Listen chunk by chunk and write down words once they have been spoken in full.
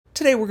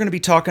Today we're going to be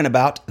talking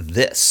about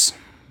this.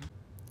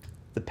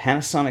 The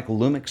Panasonic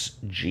Lumix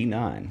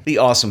G9. The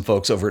awesome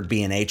folks over at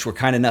B&H were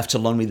kind enough to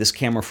loan me this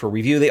camera for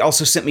review. They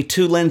also sent me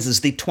two lenses,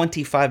 the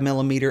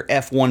 25mm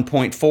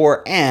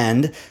f1.4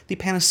 and the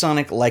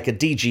Panasonic Leica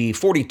DG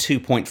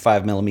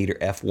 42.5mm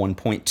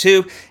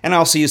f1.2. And I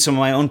also use some of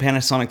my own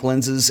Panasonic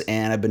lenses,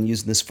 and I've been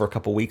using this for a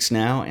couple weeks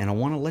now, and I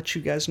want to let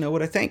you guys know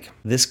what I think.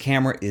 This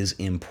camera is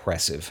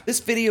impressive. This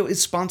video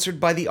is sponsored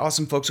by the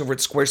awesome folks over at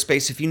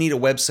Squarespace. If you need a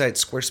website,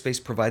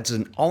 Squarespace provides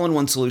an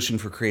all-in-one solution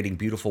for creating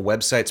beautiful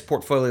websites,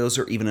 portfolios,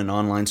 or even an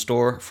online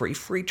store. For a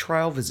free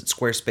trial, visit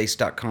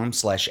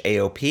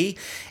squarespace.com/AOP,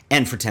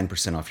 and for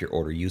 10% off your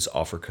order, use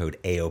offer code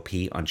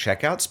AOP on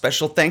checkout.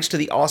 Special thanks to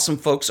the awesome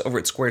folks over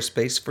at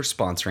Squarespace for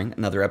sponsoring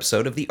another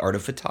episode of The Art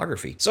of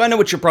Photography. So I know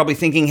what you're probably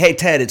thinking, hey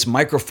Ted, it's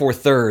Micro Four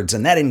Thirds,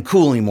 and that isn't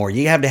cool anymore.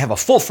 You have to have a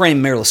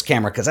full-frame mirrorless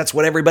camera because that's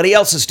what everybody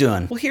else is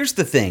doing. Well, here's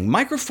the thing.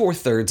 Micro Four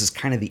Thirds is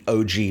kind of the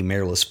OG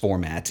mirrorless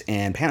format,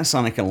 and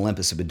Panasonic and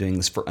Olympus have been doing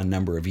this for a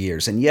number of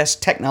years. And yes,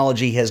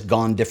 technology has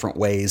gone different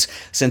ways.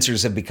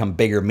 Sensors have become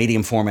bigger,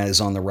 medium format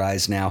is on the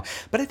rise now,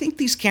 but I think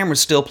these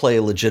cameras still play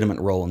a legitimate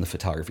role in the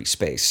photography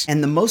space.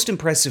 And the most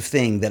impressive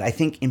thing that I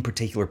think in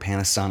particular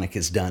Panasonic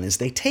has done is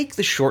they take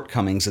the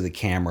shortcomings of the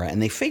camera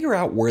and they figure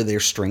out where their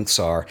strengths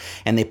are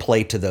and they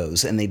play to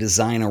those and they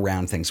design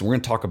around things. And we're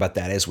going to talk about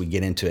that as we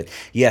get into it.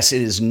 Yes,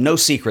 it is no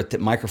secret that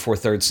Micro Four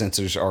Thirds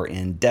sensors are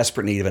in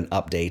desperate need of an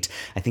update.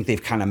 I think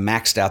they've kind of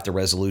maxed out the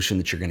resolution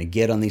that you're going to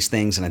get on these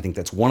things, and I think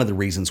that's one of the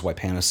reasons why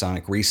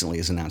Panasonic recently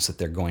has announced that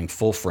they're going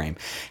full frame.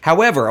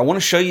 However, I want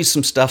to show you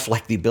some stuff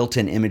like the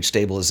built-in image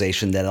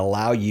stabilization that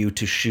allow you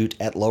to shoot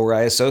at lower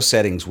ISO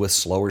settings with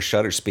slower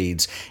shutter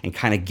speeds and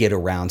kind of get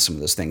around some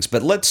of those things.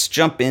 But let's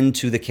jump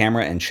into the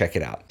camera and check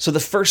it out. So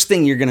the first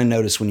thing you're going to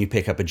notice when you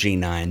pick up a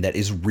G9 that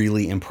is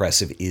really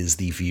impressive is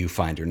the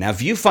viewfinder. Now,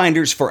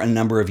 viewfinders for a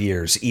number of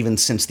years, even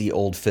since the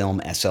old film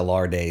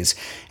SLR days,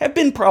 have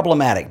been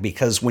problematic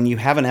because when you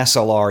have an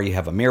SLR, you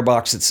have a mirror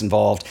box that's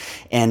involved,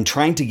 and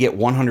trying to get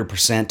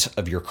 100%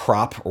 of your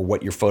crop or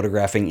what you're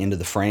photographing into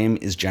the frame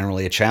is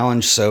generally a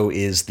challenge. So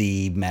is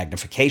the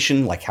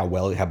magnification, like how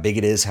big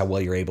it is, how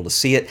well you're able to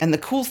see it. And the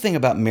cool thing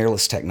about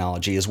mirrorless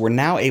technology is we're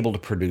now able to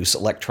produce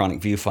electronic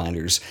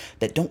viewfinders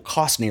that don't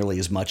cost nearly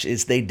as much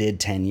as they did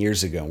 10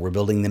 years ago. We're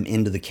building them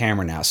into the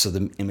camera now, so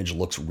the image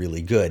looks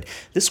really good.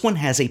 This one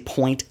has a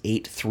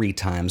 0.83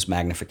 times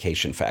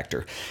magnification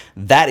factor.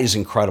 That is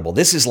incredible.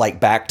 This is like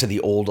back to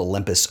the old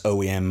Olympus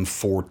OM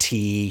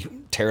 4T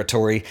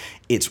territory.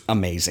 It's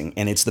amazing,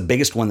 and it's the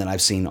biggest one that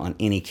I've seen on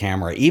any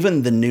camera.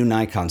 Even the new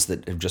Nikons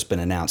that have just been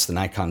announced, the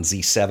Nikon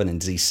Z7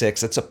 and Z6,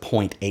 that's a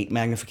 0.8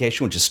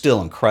 magnification, which is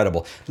still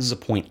incredible. This is a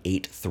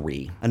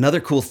 0.83. Another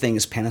cool thing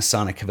is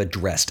Panasonic have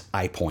addressed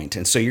eye point,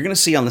 and so you're going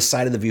to see on the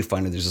side of the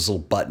viewfinder there's this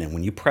little button, and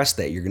when you press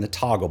that, you're going to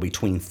toggle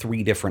between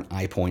 3 different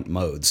eye point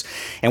modes.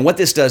 And what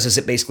this does is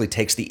it basically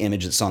takes the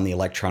image that's on the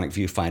electronic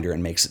viewfinder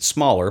and makes it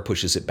smaller,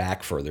 pushes it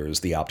back further,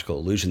 is the optical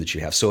illusion that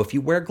you have. So if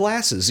you wear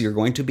glasses, you're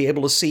going to be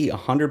able to see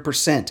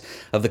 100%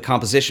 of the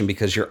composition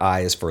because your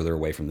eye is further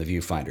away from the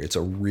viewfinder. It's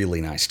a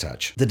really nice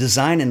touch. The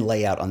design and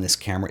layout on this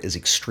camera is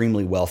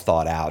extremely well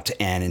thought out,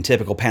 and in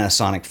typical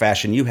Panasonic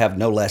fashion, you have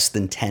no less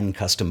than 10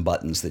 custom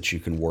buttons that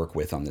you can work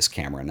with on this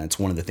camera, and that's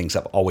one of the things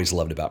I've always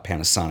loved about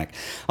Panasonic.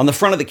 On the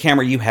front of the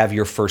camera, you have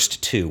your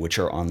first 2, which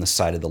are on the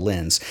side of the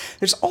lens.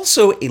 There's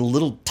also a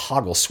little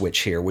toggle switch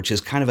here, which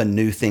is kind of a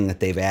new thing that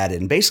they've added,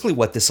 and basically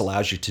what this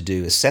allows you to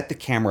do is set the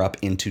camera up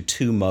into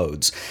 2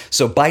 modes.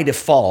 So by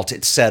default,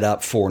 it's set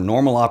up for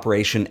normal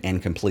operation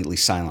and completely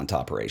silent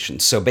operation.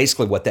 So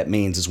basically what that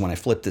means is when I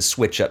flip this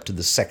switch up to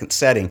the second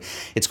setting,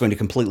 it's going to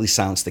completely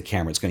silence the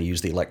camera. It's going to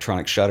use the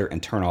electronic shutter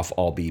and turn off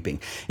all beeping.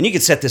 And you can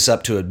set this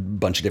up to a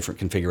bunch of different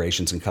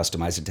configurations and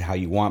customize it to how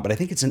you want, but I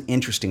think it's an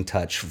interesting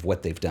touch of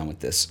what they've done with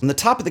this. On the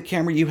top of the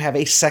camera, you have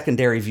a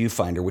secondary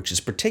viewfinder, which is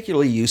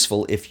particularly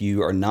useful if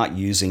you are not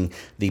using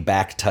the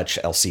back touch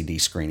LCD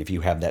screen. If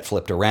you have that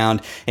flipped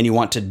around and you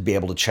want to be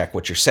able to check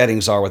what your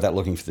settings are without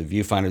looking for the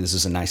viewfinder, this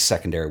is a nice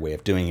secondary way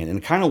of doing it. And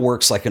it kind of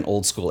works like an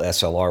old school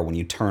SLR. When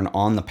you turn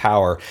on the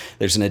power,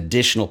 there's an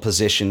additional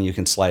position you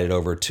can slide it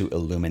over to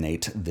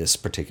illuminate this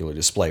particular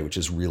display, which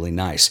is really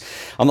nice.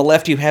 On the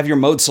left, you have your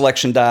mode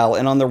selection dial,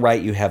 and on the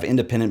right, you have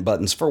independent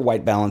buttons for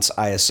white balance,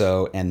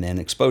 ISO, and then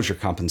exposure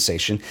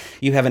compensation.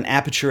 You have an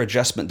aperture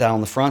adjustment dial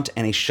in the front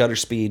and a shutter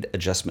speed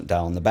adjustment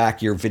dial in the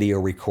back. Your video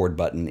record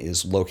button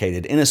is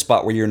located in a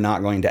spot where you're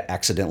not going to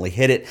accidentally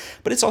hit it,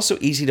 but it's also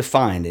easy to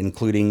find,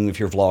 including if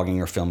you're vlogging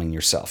or filming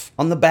yourself.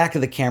 On the back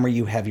of the camera,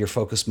 you have your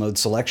focus mode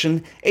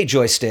selection, a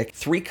joystick,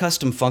 3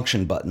 custom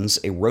function buttons,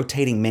 a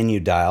rotating menu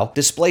dial,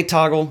 display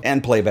toggle,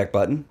 and playback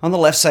button. On the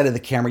left side of the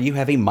camera, you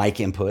have a mic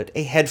input,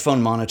 a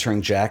headphone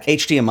monitoring jack,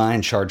 HDMI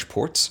and charge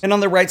ports. And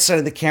on the right side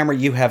of the camera,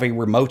 you have a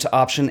remote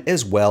option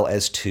as well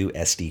as 2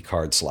 SD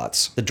card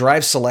slots. The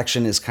drive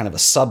selection is kind of a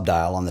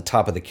sub-dial on the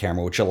top of the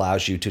camera, which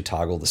allows you to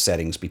toggle the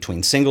settings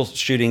between single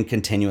shooting,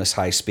 continuous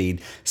high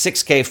speed,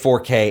 6K,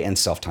 4K, and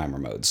self-timer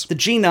modes. The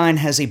G9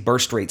 has a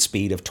burst rate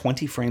speed of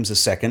 20 frames a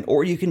second,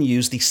 or you can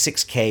use the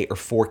 6K or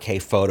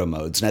 4K photo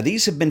modes. Now,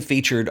 these have been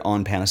featured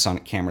on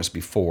Panasonic cameras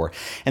before,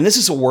 and this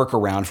is a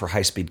workaround for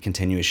high-speed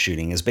continuous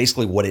shooting. Is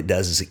basically what it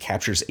does is it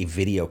captures a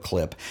video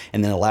clip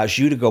and then allows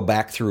you to go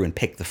back through and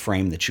pick the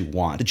frame that you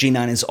want. The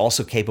G9 is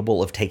also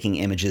capable of taking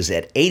images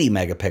at 80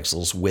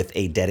 megapixels with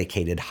a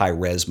dedicated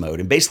high-res mode,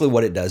 and basically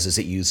what it does is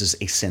it uses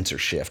a sensor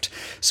shift.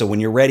 So when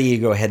you're ready, you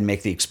go ahead and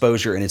make the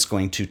exposure, and it's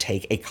going to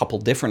take a couple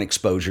different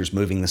exposures,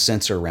 moving the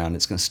sensor around.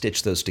 It's going to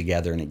stitch those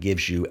together, and it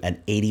gives you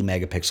an 80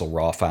 megapixel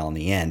raw file in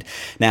the end.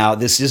 Now,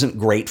 this isn't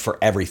great for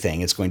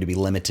everything. It's going to be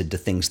limited to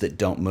things that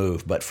don't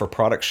move, but for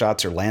product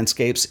shots or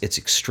landscapes, it's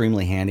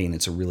extremely handy, and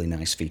it's a really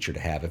nice feature to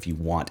have if you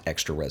want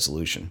extra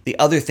resolution. The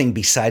other thing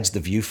besides the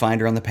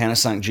viewfinder on the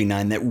Panasonic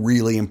G9 that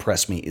really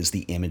impressed me is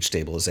the image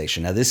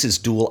stabilization. Now, this is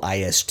dual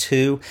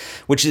IS2,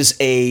 which is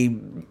a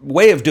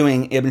way of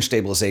doing image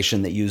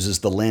stabilization that uses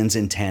the lens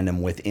in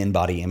tandem with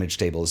in-body image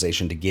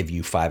stabilization to give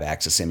you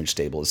 5-axis image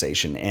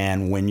stabilization.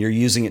 And when you're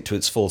using it to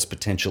its fullest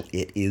potential,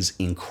 it is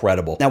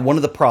incredible. Now, one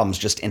of the problems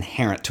just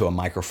inherent to a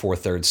Micro Four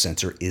Thirds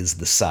sensor is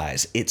the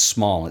size. It's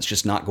small. It's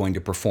just not going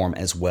to perform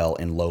as well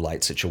in low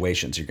light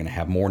situations. You're going to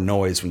have more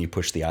noise when you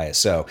push the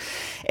ISO.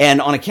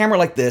 And on a camera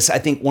like this, I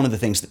think one of the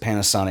things that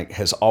Panasonic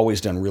has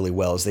always done really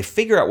well is they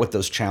figure out what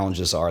those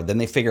challenges are, then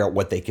they figure out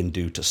what they can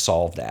do to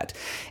solve that.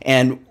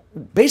 And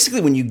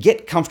basically, when you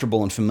get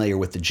comfortable and familiar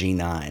with the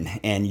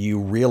G9 and you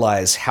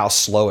realize how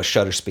slow a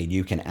shutter speed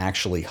you can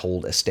actually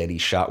hold a steady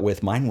shot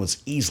with, mine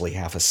was easily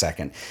half a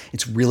second.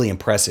 It's really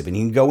impressive. And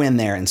you can go in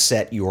there and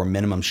set your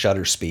minimum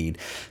shutter speed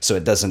so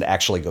it doesn't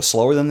actually go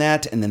slower than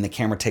that. And then the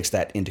camera takes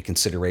that into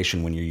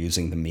consideration when you're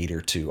using the meter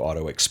to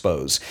auto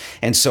expose.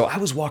 And so I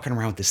was walking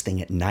around with this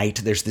thing at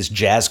night. There's this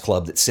jazz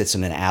club that sits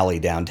in an alley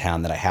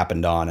downtown that I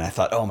happened on. And I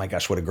thought, oh my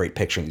gosh, what a great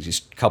picture. And there's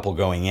this couple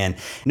going in. I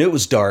knew it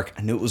was dark.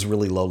 I knew it was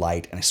really low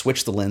light. And I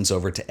switched the lens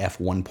over to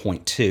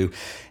f1.2,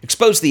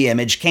 exposed the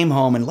image, came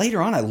home, and later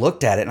on I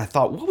looked at it and I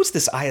thought, what was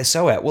this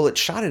ISO at? Well, it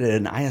shot it at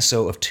an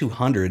ISO of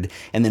 200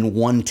 and then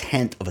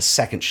 1/10 of a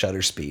second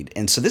shutter speed.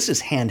 And so this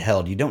is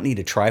handheld. You don't need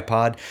a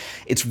tripod.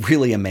 It's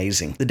really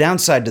amazing. The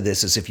downside to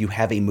this is if you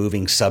have a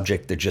moving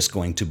subject, they're just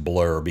going to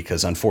blur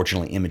because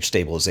unfortunately image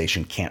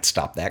stabilization can't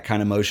stop that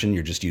kind of motion.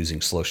 You're just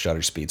using slow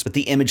shutter speeds. But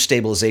the image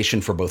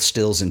stabilization for both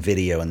stills and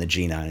video in the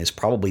G9 is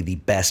probably the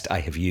best I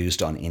have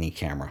used on any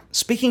camera.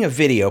 Speaking of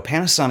video,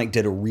 Panasonic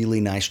did a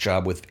really nice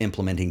job with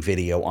implementing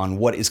video on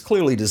what is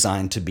clearly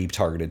designed to be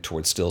targeted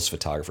towards stills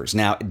photographers.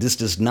 Now, this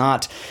does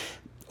not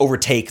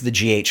overtake the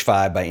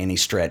GH5 by any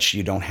stretch.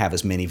 You don't have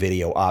as many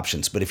video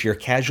options, but if you're a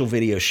casual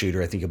video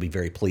shooter, I think you'll be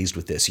very pleased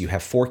with this. You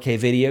have 4K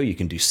video, you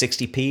can do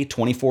 60p,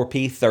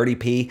 24p,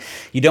 30p.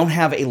 You don't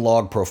have a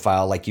log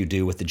profile like you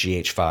do with the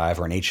GH5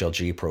 or an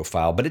HLG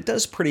profile, but it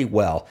does pretty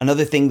well.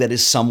 Another thing that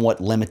is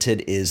somewhat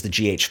limited is the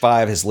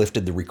GH5 has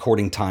lifted the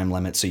recording time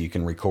limit so you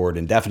can record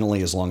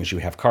indefinitely as long as you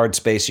have card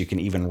space. You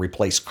can even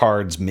replace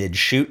cards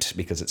mid-shoot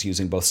because it's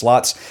using both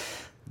slots.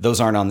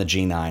 Those aren't on the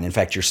G9. In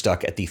fact, you're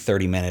stuck at the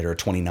 30-minute or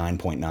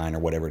 29.9 or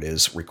whatever it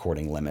is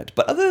recording limit.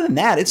 But other than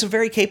that, it's a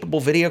very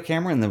capable video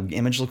camera and the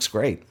image looks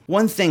great.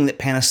 One thing that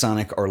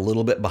Panasonic are a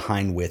little bit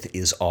behind with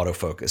is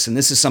autofocus. And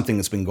this is something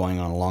that's been going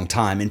on a long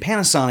time. And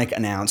Panasonic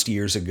announced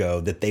years ago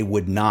that they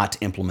would not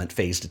implement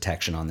phase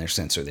detection on their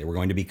sensor. They were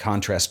going to be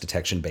contrast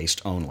detection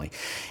based only.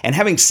 And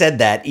having said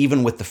that,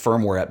 even with the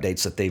firmware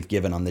updates that they've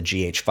given on the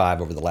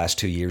GH5 over the last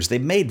 2 years,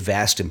 they've made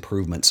vast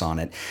improvements on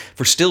it.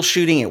 For still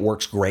shooting, it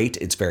works great.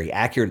 It's very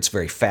accurate. It's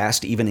very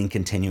fast, even in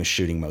continuous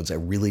shooting modes. I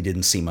really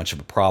didn't see much of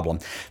a problem.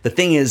 The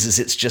thing is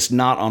it's just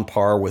not on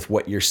par with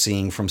what you're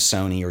seeing from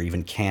Sony or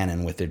even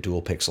Canon with their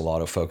dual pixel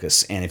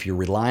autofocus. And if you're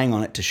relying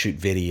on it to shoot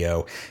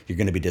video, you're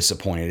going to be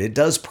disappointed. It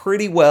does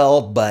pretty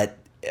well, but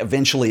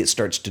eventually it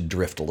starts to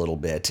drift a little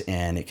bit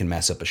and it can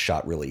mess up a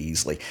shot really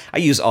easily. I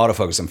use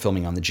autofocus. I'm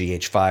filming on the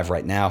GH5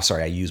 right now.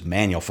 Sorry, I use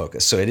manual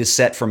focus. So it is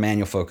set for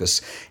manual focus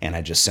and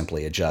I just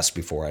simply adjust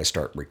before I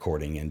start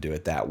recording and do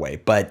it that way.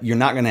 But you're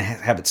not going to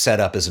have it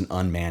set up as an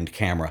unmanned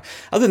camera.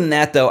 Other than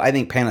that though, I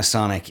think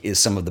Panasonic is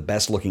some of the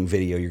best looking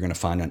video you're going to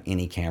find on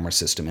any camera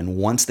system. And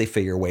once they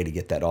figure a way to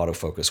get that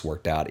autofocus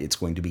worked out, it's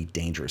going to be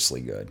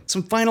dangerously good.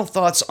 Some final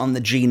thoughts on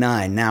the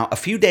G9. Now, a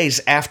few days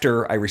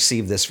after I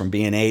received this from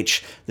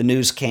B&H, the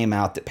news came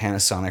out that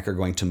Panasonic are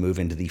going to move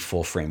into the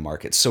full frame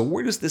market. So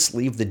where does this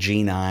leave the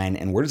G9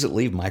 and where does it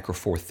leave Micro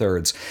Four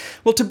Thirds?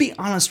 Well, to be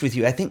honest with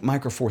you, I think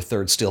Micro Four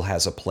Thirds still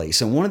has a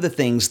place. And one of the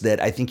things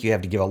that I think you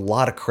have to give a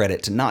lot of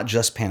credit to not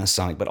just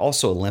Panasonic, but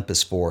also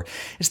Olympus for,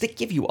 is they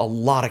give you a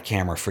lot of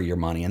camera for your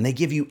money and they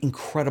give you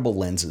incredible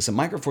lenses. And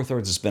Micro Four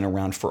Thirds has been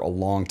around for a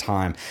long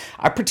time.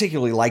 I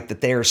particularly like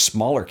that they are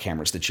smaller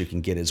cameras that you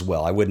can get as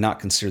well. I would not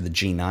consider the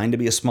G9 to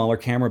be a smaller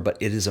camera, but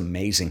it is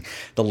amazing.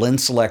 The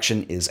lens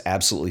selection is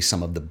absolutely some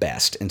some of the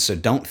best. And so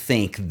don't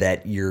think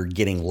that you're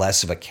getting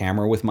less of a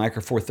camera with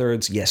Micro Four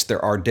Thirds. Yes,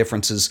 there are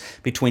differences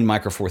between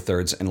Micro Four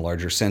Thirds and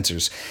larger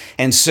sensors.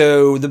 And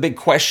so the big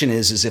question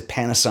is if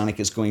Panasonic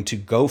is going to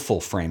go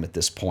full frame at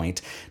this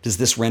point. Does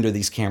this render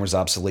these cameras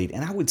obsolete?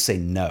 And I would say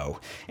no.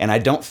 And I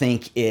don't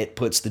think it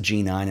puts the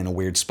G9 in a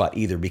weird spot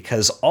either,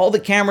 because all the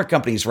camera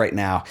companies right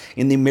now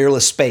in the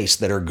mirrorless space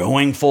that are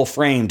going full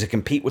frame to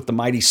compete with the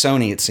mighty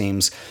Sony, it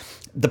seems,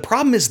 the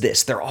problem is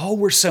this: they're all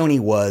where Sony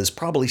was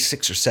probably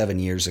 6 or 7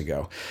 years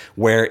ago,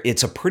 where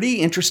it's a pretty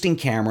interesting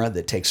camera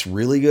that takes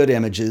really good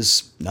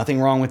images, nothing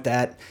wrong with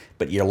that,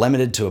 but you're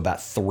limited to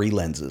about 3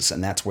 lenses,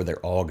 and that's where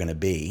they're all going to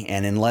be.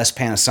 And unless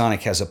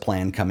Panasonic has a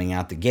plan coming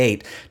out the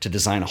gate to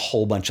design a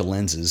whole bunch of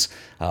lenses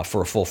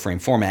for a full-frame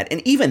format,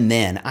 and even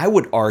then, I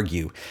would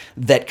argue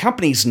that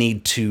companies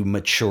need to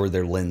mature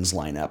their lens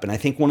lineup. And I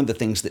think one of the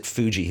things that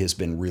Fuji has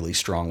been really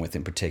strong with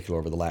in particular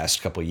over the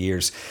last couple of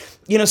years,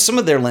 you know, some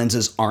of their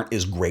lenses aren't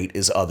as great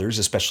as others,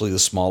 especially the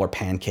smaller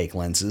pancake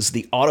lenses.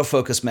 The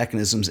autofocus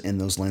mechanisms in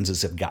those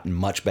lenses have gotten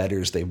much better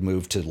as they've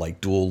moved to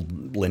like dual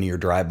linear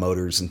drive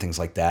motors and things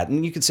like that.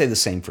 And you could say the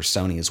same for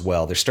Sony as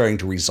well. They're starting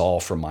to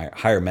resolve from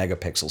higher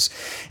megapixels.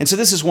 And so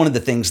this is one of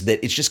the things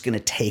that it's just going to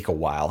take a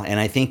while. And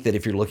I think that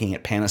if you're looking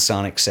at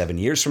Panasonic 7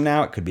 years from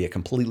now, it could be a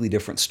completely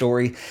different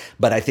story.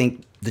 But I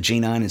think the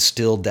G9 is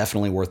still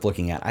definitely worth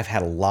looking at. I've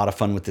had a lot of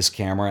fun with this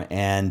camera,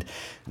 and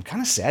I'm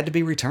kind of sad to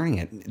be returning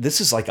it.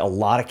 This is like a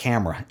lot of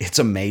camera. It's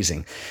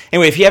amazing.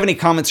 Anyway, if you have any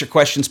comments or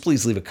questions,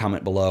 please leave a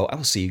comment below. I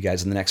will see you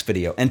guys in the next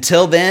video.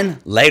 Until then,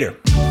 later.